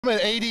I'm an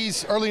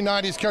 '80s, early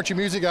 '90s country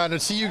music guy, and to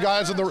see you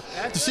guys on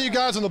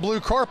the blue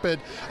carpet,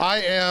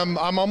 I'm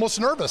almost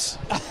nervous.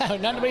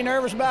 Nothing to be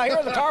nervous about here.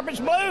 The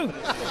carpet's blue.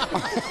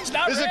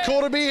 Is it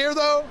cool to be here,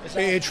 though?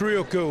 It's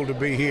real cool to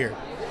be here.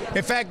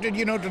 In fact,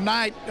 you know,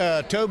 tonight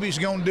Toby's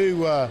going to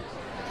do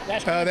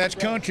That's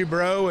Country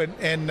Bro,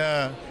 and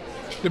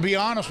to be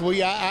honest with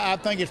you, I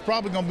think it's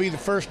probably going to be the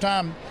first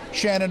time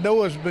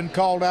Shenandoah has been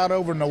called out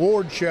over an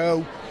award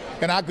show,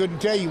 and I couldn't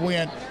tell you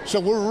when. So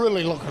we're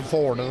really looking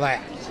forward to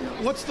that.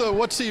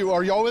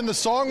 Are y'all in the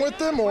song with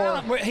them,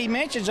 or? Well, he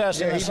mentions us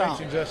in the song.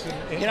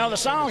 You know, the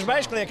song's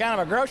basically a kind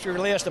of a grocery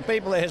list of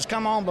people that has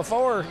come on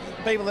before,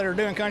 people that are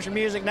doing country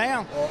music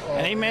now.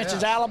 And he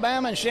mentions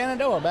Alabama and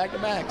Shenandoah back to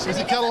back. Is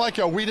it kind of like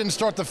a "We Didn't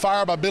Start the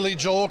Fire" by Billy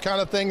Joel kind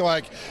of thing?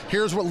 Like,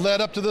 here's what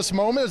led up to this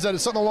moment? Is that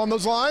something along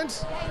those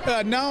lines?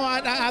 No,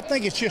 I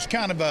think it's just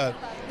kind of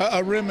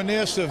a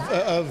reminisce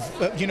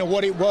of you know,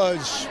 what it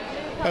was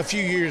a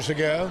few years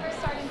ago.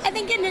 I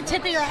think getting a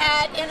tip of your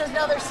hat in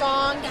another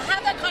song, to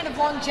have that kind of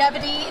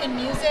longevity in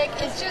music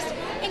is just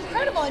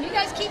incredible, and you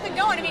guys keep it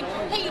going. I mean,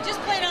 hey, you just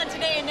played on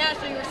Today in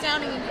Nashville. You were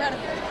sounding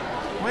incredible.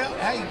 Well,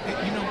 hey,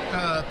 you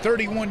know,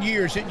 31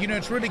 years, you know,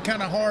 it's really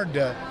kind of hard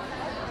to,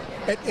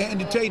 and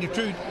to tell you the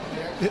truth,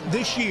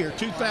 this year,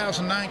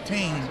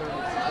 2019,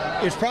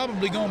 is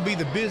probably going to be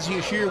the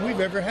busiest year we've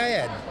ever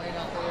had.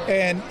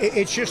 And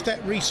it's just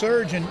that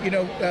resurgence, you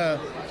know,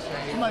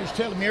 somebody was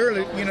telling me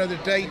earlier, you know,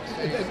 that they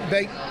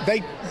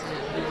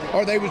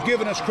was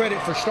giving us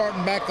credit for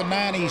starting back the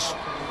 90s.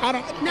 I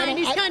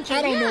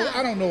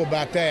don't know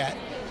about that,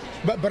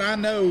 but I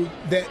know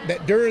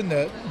that during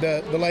the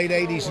late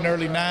 80s and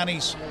early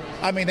 90s,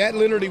 I mean, that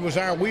literally was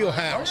our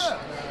wheelhouse,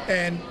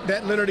 and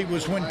that literally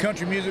was when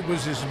country music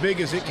was as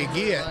big as it could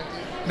get.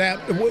 Now,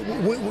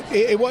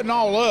 it wasn't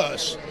all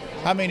us.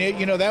 I mean,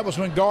 you know, that was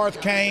when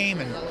Garth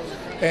came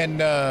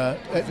and a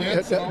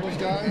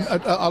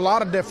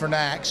lot of different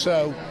acts.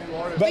 So.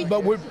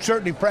 But we're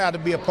certainly proud to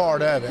be a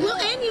part of it. Well,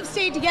 and you've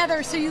stayed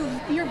together, so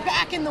you're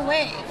back in the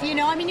wave. You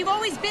know, I mean, you've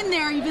always been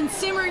there. You've been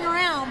simmering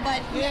around,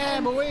 but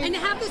and to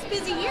have this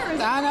busy year.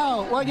 I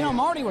know. Well, you know,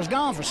 Marty was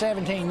gone for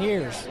 17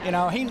 years. You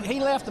know, he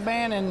left the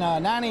band in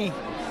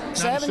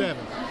 97.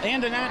 The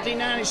end of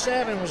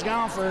 1997, was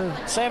gone for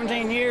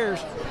 17 years.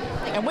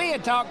 And we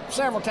had talked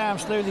several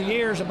times through the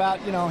years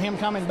about, you know, him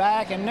coming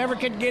back, and never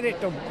could get it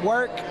to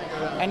work.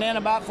 And then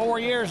about 4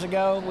 years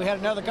ago, we had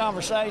another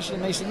conversation,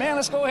 and he said, man,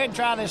 let's go ahead and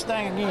try this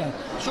thing again.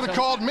 Should have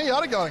called me.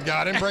 I'd have gone and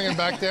got him, bring him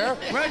back there.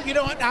 Well, you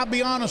know what, I'll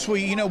be honest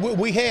with you. You know,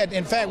 we had,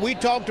 in fact, we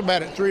talked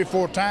about it 3 or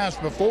 4 times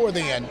before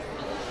then.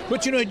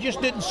 But, you know, it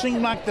just didn't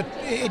seem like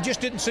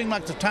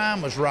the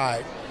time was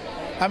right.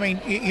 I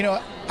mean, you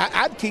know,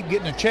 I'd keep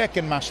getting a check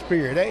in my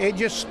spirit. It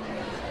just,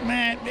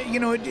 man, you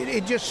know,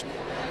 it just...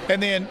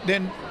 And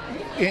then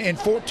in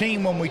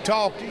 14 when we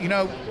talked, you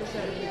know,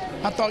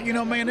 I thought, you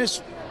know, man,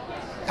 this,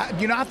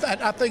 you know,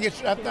 I think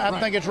it's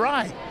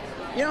right.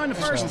 You know, and the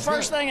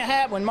first thing that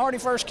happened when Marty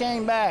first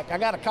came back, I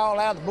got a call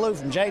out of the blue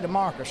from Jay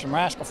DeMarcus from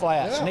Rascal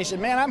Flatts, and he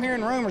said, man, I'm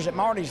hearing rumors that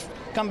Marty's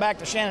come back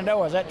to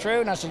Shenandoah. Is that true?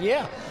 And I said,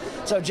 yeah.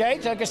 So Jay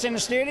took us in the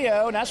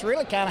studio, and that's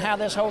really kind of how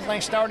this whole thing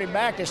started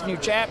back, this new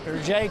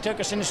chapter. Jay took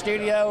us in the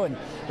studio and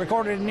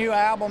recorded a new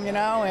album, you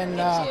know, and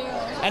now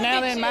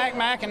then Mac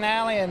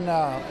McAnally and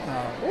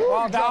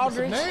Walt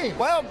Aldridge.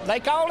 Well, they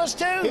called us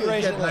too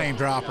recently. That name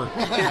dropper.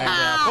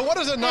 But what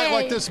does a night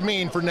like this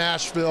mean for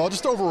Nashville,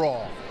 just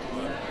overall?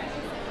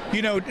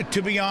 You know,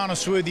 to be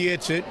honest with you,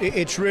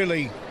 it's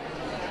really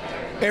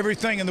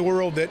everything in the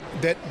world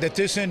that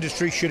this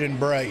industry should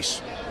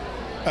embrace.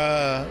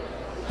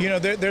 You know,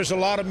 there's a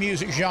lot of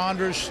music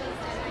genres.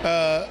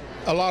 A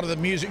lot of the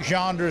music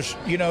genres,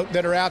 you know,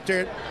 that are out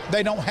there,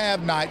 they don't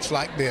have nights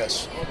like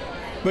this.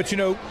 But you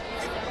know,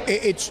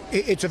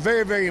 it's a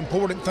very, very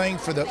important thing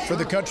for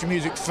the country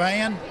music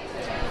fan.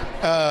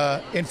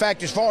 In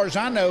fact, as far as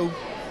I know,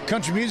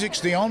 country music's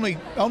the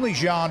only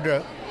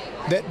genre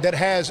that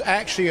has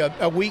actually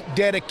a week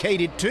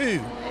dedicated to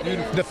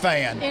the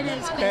fan. It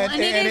is cool, and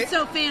it is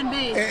so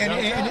fan-based.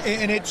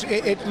 And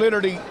it's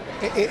literally,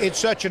 it's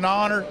such an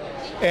honor.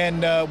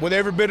 And with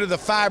every bit of the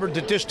fiber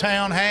that this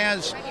town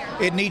has,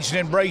 it needs to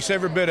embrace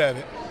every bit of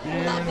it.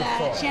 Love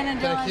that.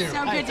 Shenandoah,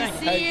 so good to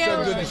see you.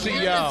 So good to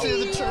see y'all.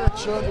 See the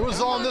church. It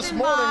was on this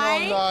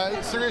morning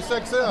on Sirius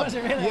XM. Was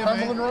it really? Yeah,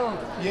 Cumberland Road.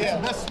 Yeah. It's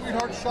the best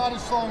Sweetheart Shotted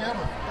song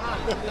ever.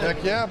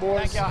 Heck yeah,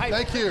 boys.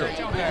 Thank you. Good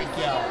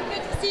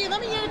to see you.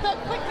 Let me get a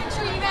quick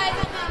picture of you guys.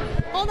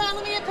 Hold on,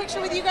 let me get a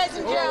picture with you guys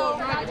and Joe.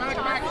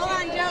 Hold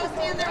on, Joe.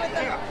 Stand there with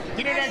them.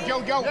 Get in there,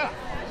 Joe.